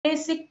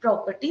basic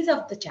properties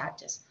of the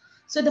charges.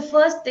 So the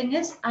first thing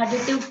is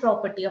additive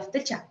property of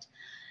the charge.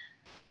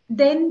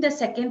 Then the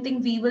second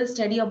thing we will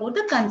study about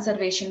the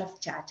conservation of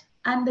charge.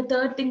 And the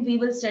third thing we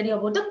will study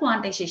about the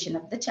quantization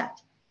of the charge.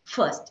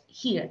 First,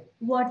 here,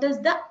 what is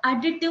the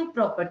additive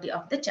property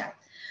of the charge?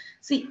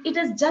 See, it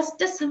is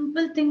just a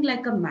simple thing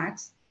like a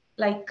max,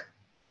 like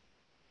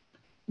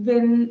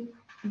when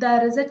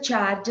there is a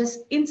charges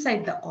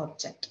inside the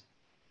object.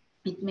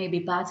 It may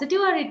be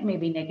positive or it may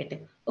be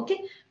negative.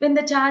 Okay, when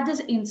the charge is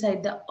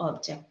inside the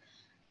object,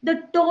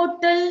 the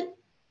total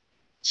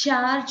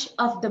charge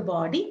of the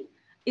body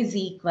is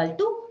equal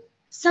to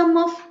sum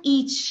of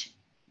each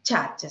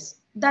charges.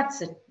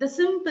 That's it. The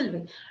simple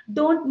way.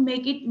 Don't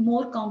make it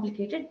more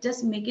complicated.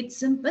 Just make it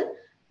simple.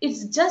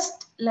 It's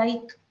just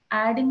like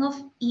adding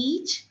of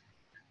each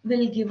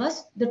will give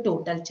us the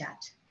total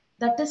charge.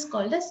 That is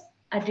called as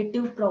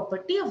additive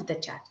property of the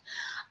charge.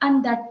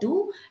 And that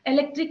too,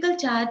 electrical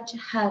charge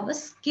have a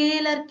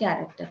scalar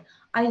character.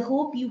 I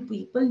hope you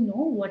people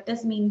know what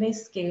does mean by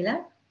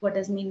scalar, what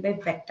does mean by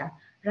vector,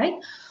 right?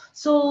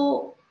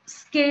 So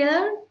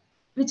scalar,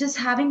 which is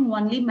having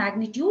only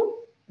magnitude,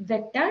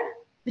 vector,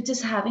 which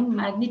is having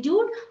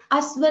magnitude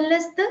as well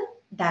as the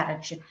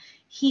direction.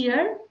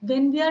 Here,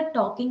 when we are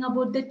talking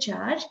about the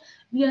charge,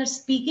 we are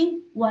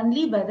speaking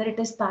only whether it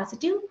is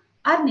positive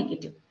or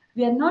negative.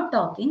 We are not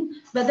talking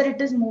whether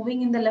it is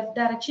moving in the left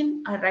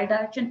direction or right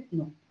direction.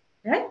 No,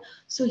 right?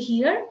 So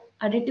here,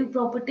 additive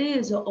property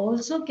is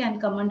also can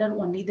come under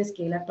only the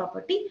scalar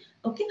property.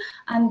 Okay,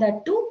 and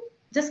that too,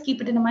 just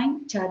keep it in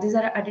mind. Charges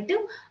are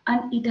additive,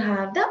 and it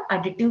have the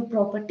additive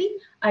property.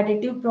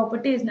 Additive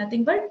property is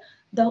nothing but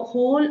the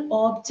whole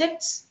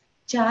object's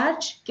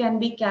charge can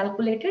be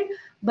calculated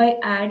by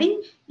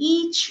adding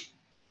each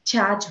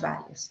charge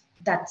values.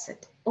 That's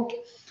it. Okay.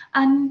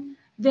 And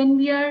when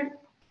we are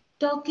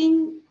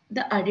talking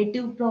the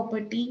additive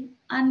property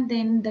and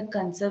then the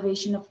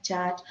conservation of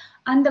charge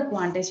and the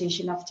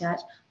quantization of charge,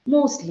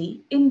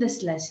 mostly in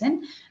this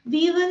lesson,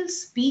 we will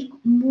speak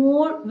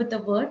more with the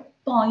word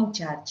point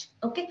charge.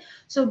 Okay.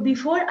 So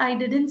before I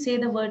didn't say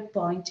the word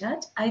point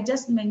charge, I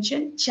just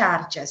mentioned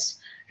charges,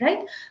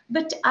 right?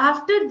 But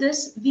after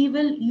this, we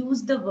will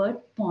use the word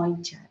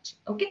point charge.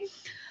 Okay.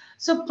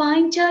 So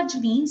point charge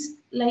means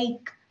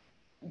like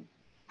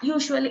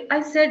usually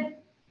I said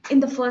in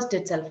the first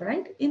itself,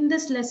 right? In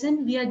this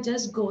lesson, we are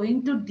just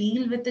going to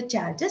deal with the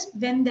charges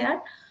when they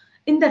are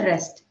in the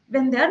rest,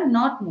 when they are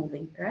not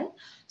moving, right?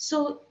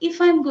 So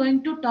if I'm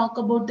going to talk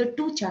about the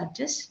two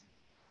charges,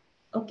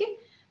 okay,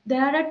 they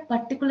are at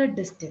particular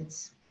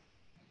distance.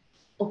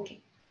 Okay,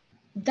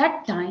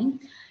 that time,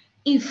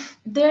 if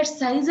their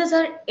sizes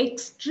are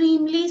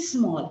extremely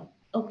small,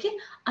 okay,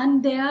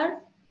 and they are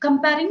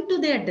comparing to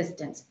their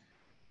distance.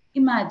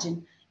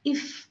 Imagine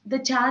if the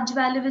charge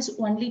value is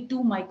only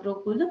 2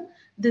 microcoulomb,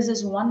 this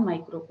is 1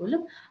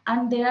 microcoulomb,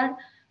 and they are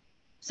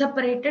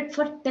separated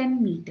for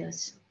 10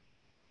 meters.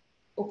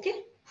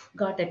 Okay,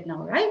 got it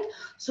now, right?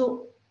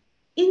 So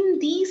in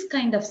these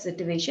kind of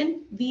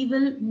situation, we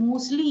will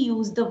mostly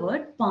use the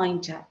word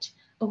point charge.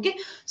 Okay,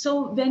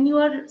 so when you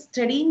are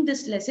studying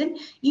this lesson,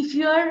 if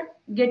you are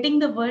getting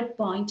the word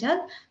point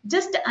charge,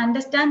 just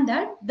understand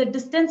that the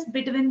distance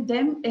between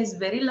them is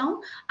very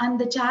long and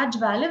the charge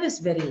value is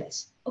very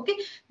less. Okay,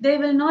 they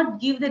will not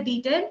give the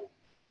detail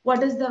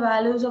what is the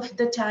values of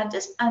the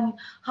charges and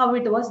how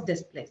it was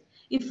displayed.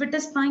 If it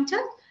is point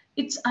charge,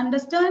 it's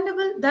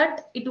understandable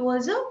that it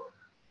was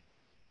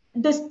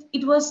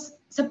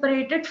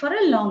separated for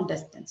a long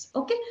distance.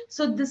 Okay,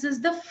 so this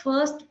is the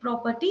first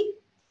property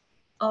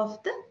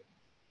of the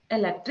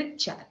electric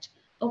charge.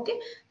 Okay,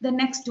 the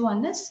next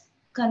one is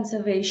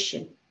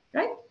conservation,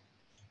 right?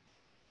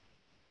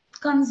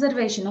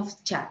 Conservation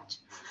of charge.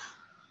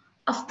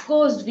 Of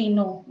course, we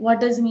know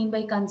what does mean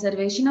by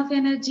conservation of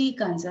energy,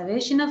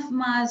 conservation of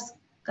mass,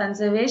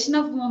 conservation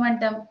of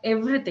momentum,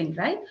 everything,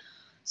 right?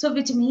 So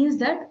which means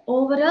that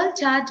overall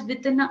charge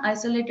within an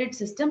isolated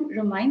system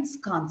remains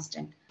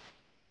constant.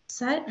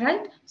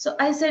 Right? So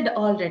I said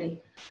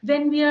already,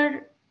 when we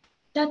are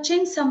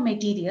touching some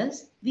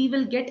materials, we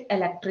will get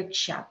electric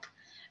shock.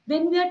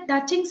 When we are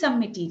touching some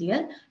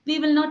material, we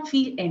will not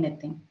feel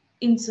anything.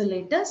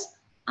 Insulators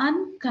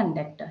and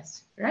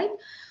conductors, right?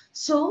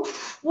 So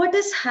what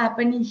is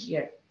happening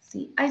here?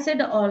 See, I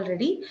said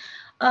already,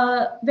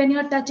 when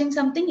you're touching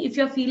something, if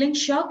you're feeling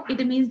shock,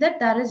 it means that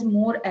there is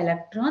more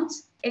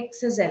electrons,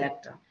 excess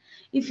electron.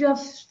 If you're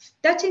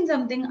touching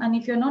something and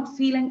if you're not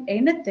feeling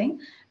anything,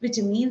 which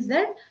means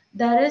that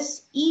there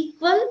is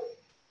equal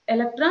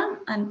electron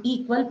and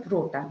equal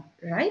proton,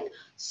 right?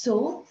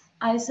 So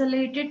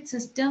isolated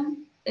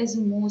system is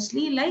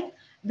mostly like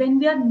when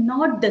we are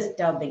not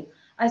disturbing.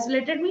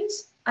 Isolated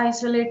means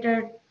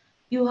isolated,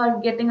 you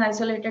are getting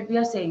isolated, we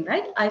are saying,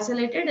 right?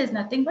 Isolated is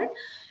nothing but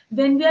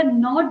when we are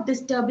not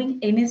disturbing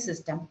any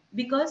system,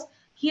 because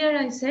here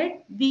I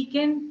said we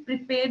can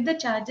prepare the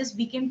charges,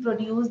 we can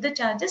produce the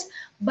charges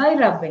by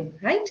rubbing,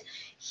 right?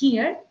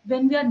 Here,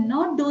 when we are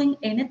not doing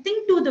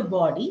anything to the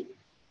body,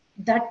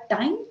 that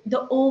time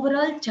the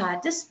overall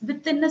charges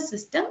within a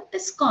system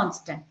is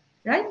constant.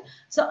 right?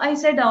 So I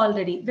said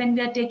already, when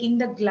we are taking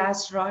the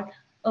glass rod,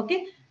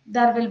 okay,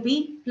 there will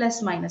be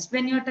plus minus.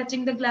 When you're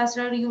touching the glass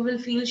rod, you will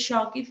feel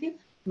shock if you,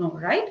 no,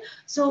 right?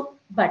 So,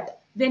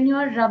 but when you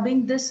are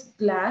rubbing this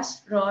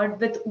glass rod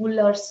with wool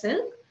or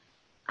silk,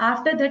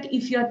 after that,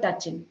 if you're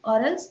touching,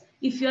 or else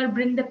if you're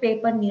bring the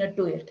paper near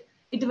to it,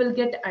 it will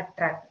get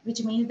attract,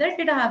 which means that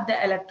it have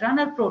the electron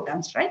or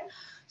protons, right?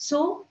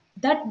 So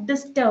that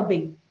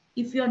disturbing,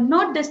 if you're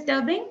not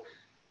disturbing,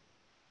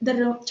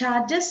 the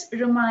charges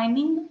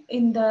remaining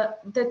in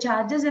the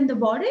charges in the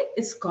body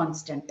is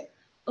constant.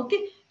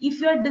 Okay, if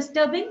you are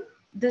disturbing,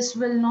 this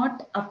will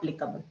not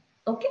applicable.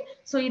 Okay,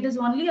 so it is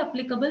only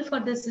applicable for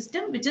the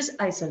system which is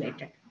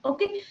isolated.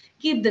 Okay,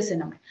 keep this in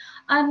mind.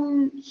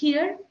 And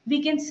here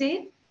we can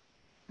say,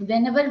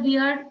 whenever we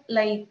are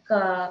like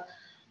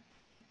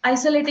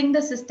isolating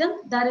the system,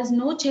 there is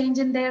no change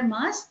in their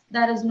mass,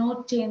 there is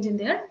no change in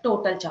their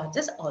total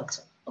charges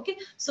also. Okay,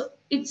 so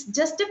it's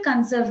just a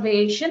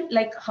conservation,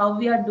 like how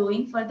we are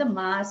doing for the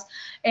mass,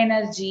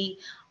 energy,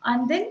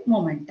 and then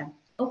momentum.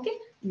 Okay,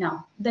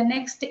 now the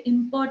next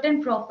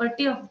important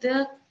property of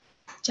the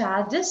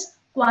charge is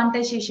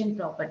quantization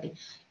property.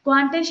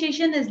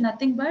 Quantization is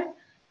nothing but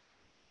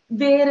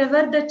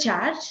wherever the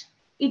charge,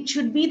 it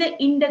should be the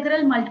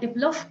integral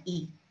multiple of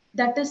E.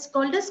 That is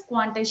called as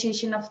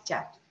quantization of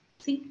charge.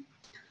 See,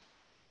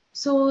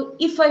 so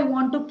if I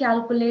want to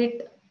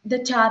calculate the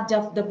charge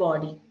of the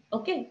body,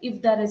 okay,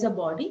 if there is a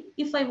body,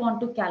 if I want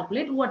to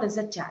calculate what is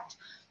the charge,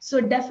 so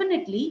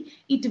definitely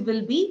it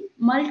will be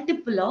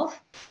multiple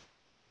of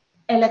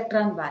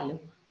electron value.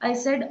 I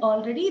said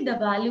already the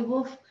value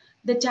of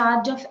the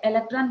charge of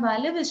electron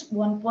value is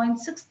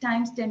 1.6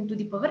 times 10 to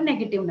the power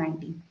negative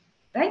 19,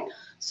 right?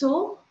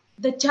 So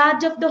the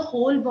charge of the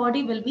whole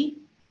body will be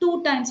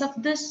 2 times of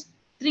this,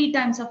 3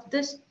 times of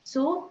this.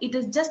 So it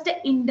is just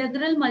the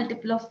integral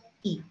multiple of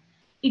E.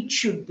 It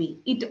should be,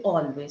 it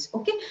always,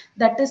 okay?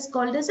 That is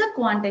called as a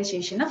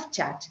quantization of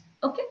charge,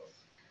 okay?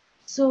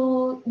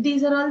 So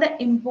these are all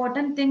the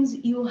important things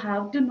you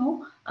have to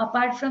know.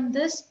 Apart from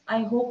this,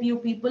 I hope you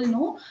people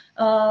know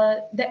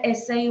the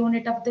SI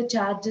unit of the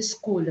charge is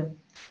coulomb,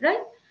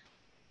 right?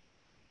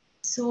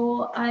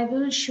 So I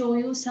will show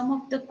you some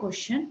of the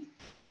question.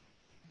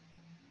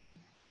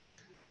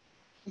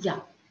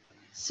 Yeah.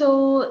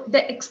 So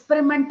the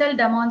experimental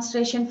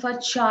demonstration for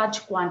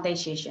charge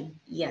quantization.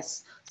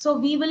 Yes. So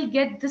we will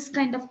get this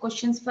kind of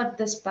questions for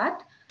this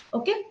part.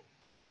 Okay.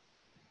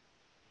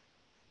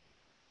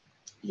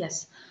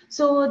 Yes.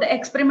 So the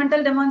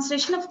experimental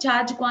demonstration of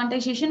charge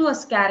quantization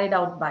was carried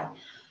out by.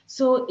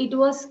 So it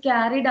was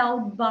carried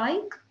out by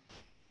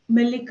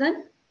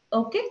Millikan.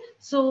 Okay.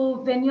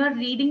 So when you are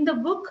reading the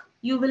book,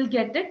 you will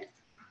get it.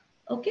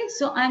 Okay,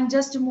 so I'm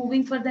just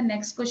moving for the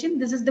next question.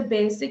 This is the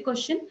basic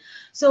question.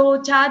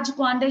 So charge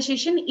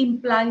quantization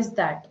implies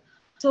that.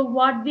 So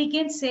what we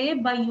can say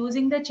by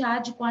using the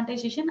charge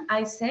quantization,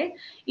 I said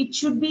it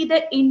should be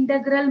the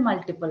integral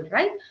multiple,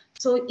 right?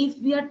 So if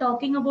we are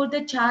talking about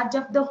the charge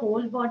of the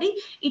whole body,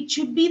 it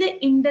should be the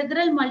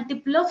integral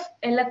multiple of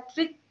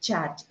electric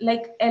charge,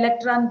 like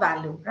electron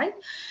value, right?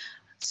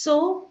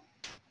 So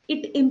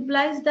it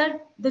implies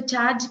that the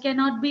charge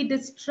cannot be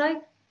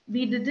destroyed.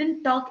 We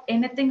didn't talk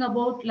anything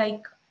about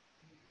like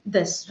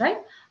this, right?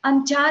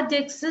 And charge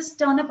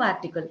exists on a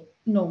particle.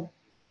 No,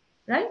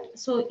 right?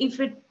 So if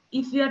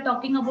we are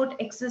talking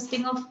about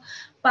existing of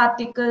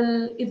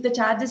particle, if the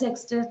charge is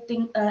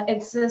existing,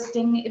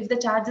 if the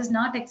charge is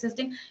not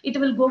existing, it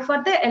will go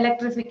for the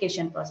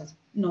electrification process.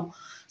 No.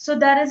 So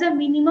there is a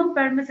minimum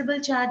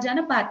permissible charge on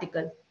a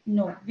particle.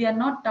 No, we are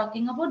not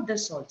talking about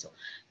this also.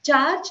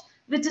 Charge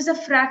which is a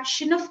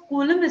fraction of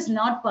coulomb is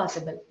not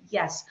possible.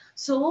 Yes.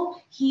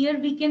 So here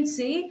we can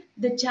say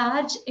the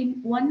charge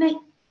in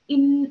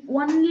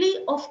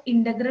only of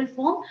integral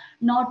form,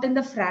 not in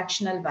the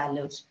fractional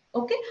values.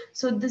 Okay,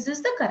 so this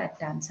is the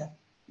correct answer.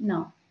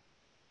 Now,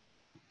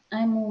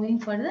 I'm moving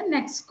for the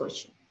next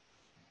question.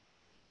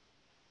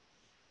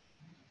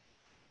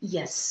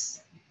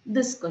 Yes,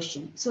 this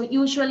question. So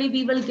usually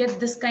we will get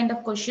this kind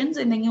of questions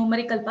in the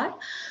numerical part.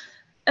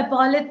 A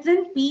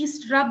polythene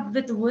piece rubbed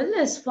with wool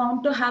is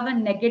found to have a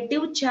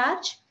negative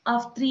charge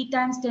of 3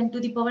 times 10 to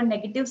the power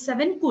negative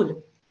 7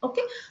 coulomb.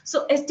 Okay,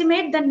 so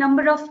estimate the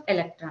number of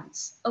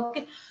electrons.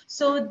 Okay,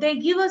 so they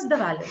give us the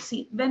value.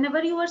 See,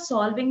 whenever you are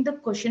solving the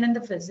question in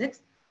the physics,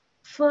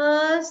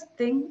 first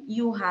thing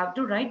you have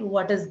to write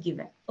what is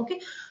given. Okay,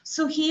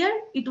 so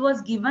here it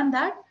was given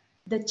that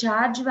the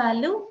charge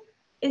value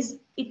is,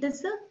 it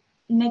is a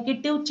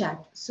negative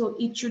charge, so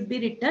it should be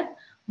written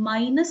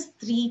minus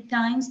 3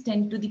 times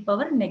 10 to the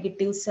power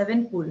negative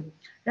 7 coulomb,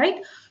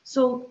 right?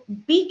 So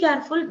be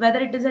careful whether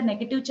it is a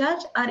negative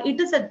charge or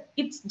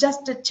it's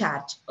just a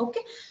charge. Okay,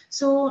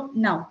 so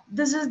now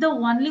this is the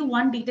only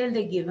one detail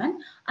they given,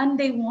 and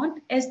they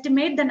want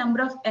estimate the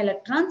number of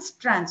electrons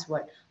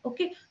transferred.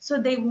 Okay, so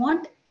they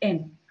want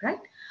n, right?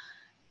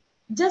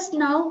 Just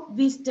now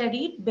we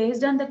studied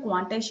based on the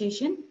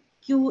quantization,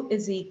 q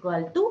is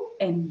equal to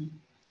ne,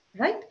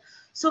 right?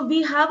 So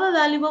we have a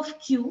value of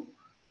q,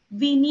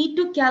 we need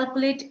to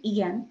calculate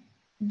en.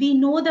 we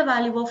know the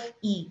value of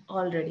E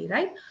already,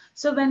 right?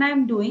 So when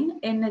I'm doing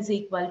N is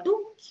equal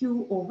to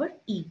Q over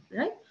E,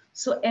 right?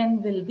 So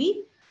N will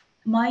be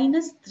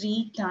minus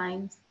 3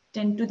 times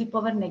 10 to the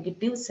power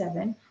negative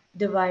 7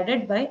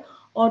 divided by,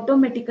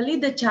 automatically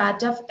the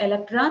charge of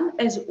electron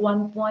is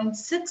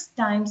 1.6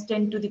 times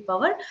 10 to the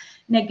power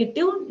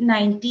negative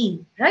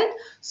 19, right?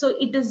 So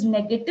it is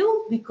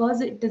negative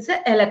because it is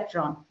an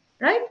electron,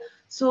 right?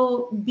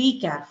 So be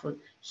careful.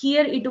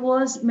 Here it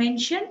was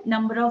mentioned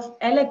number of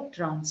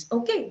electrons.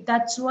 Okay,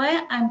 that's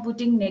why I'm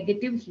putting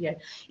negative here.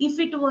 If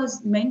it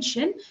was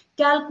mentioned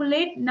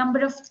calculate number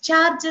of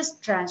charges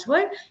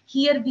transferred,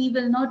 here we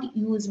will not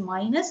use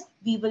minus.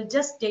 We will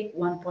just take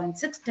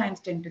 1.6 times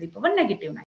 10 to the power negative 9.